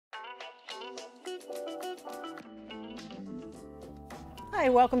Hi,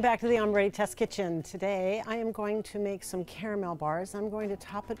 welcome back to the Amoretti Test Kitchen. Today I am going to make some caramel bars. I'm going to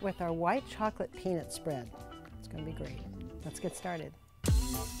top it with our white chocolate peanut spread. It's going to be great. Let's get started.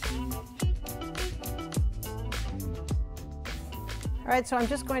 All right, so I'm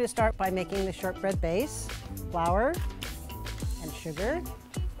just going to start by making the shortbread base, flour and sugar.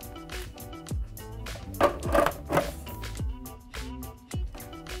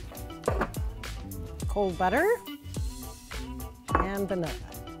 Cold butter and vanilla.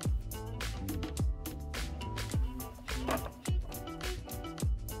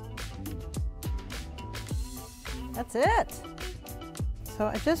 That's it. So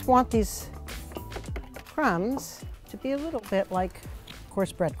I just want these crumbs to be a little bit like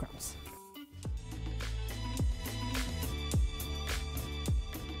coarse breadcrumbs.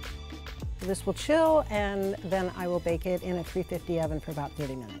 This will chill and then I will bake it in a 350 oven for about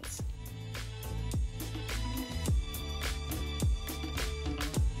 30 minutes.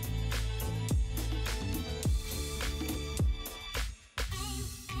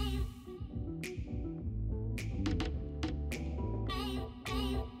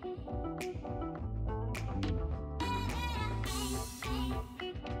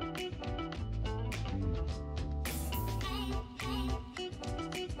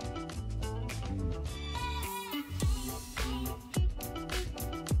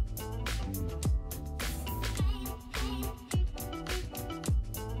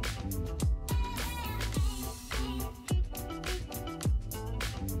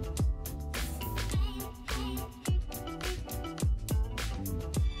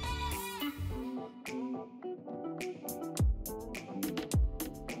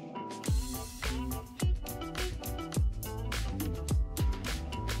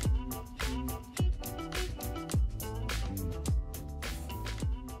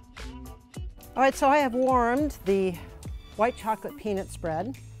 All right, so I have warmed the white chocolate peanut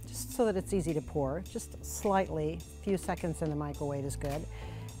spread, just so that it's easy to pour, just slightly, a few seconds in the microwave is good.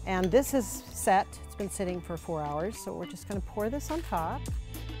 And this is set, it's been sitting for 4 hours, so we're just gonna pour this on top.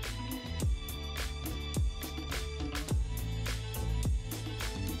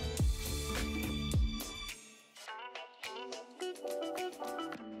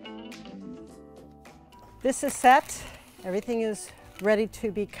 This is set, everything is ready to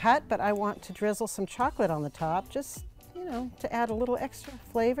be cut, but I want to drizzle some chocolate on the top, just, you know, to add a little extra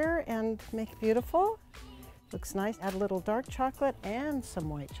flavor and make it beautiful. Looks nice. Add a little dark chocolate and some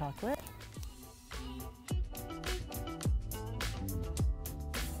white chocolate.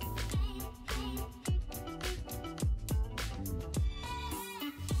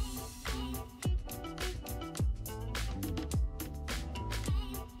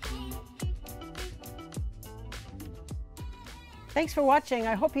 Thanks for watching.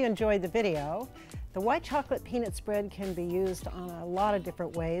 I hope you enjoyed the video. The white chocolate peanut spread can be used on a lot of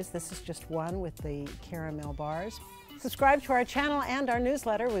different ways. This is just one with the caramel bars. Subscribe to our channel and our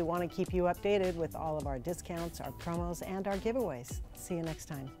newsletter. We want to keep you updated with all of our discounts, our promos, and our giveaways. See you next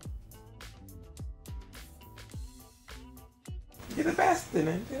time. You're the best. I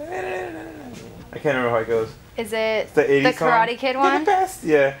can't remember how it goes. Is it the Karate song? Kid one? You're the best,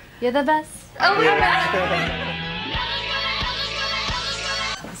 yeah. You're the best. Oh my Yeah. God.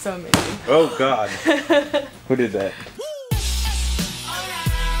 So amazing. Oh God. Who did that?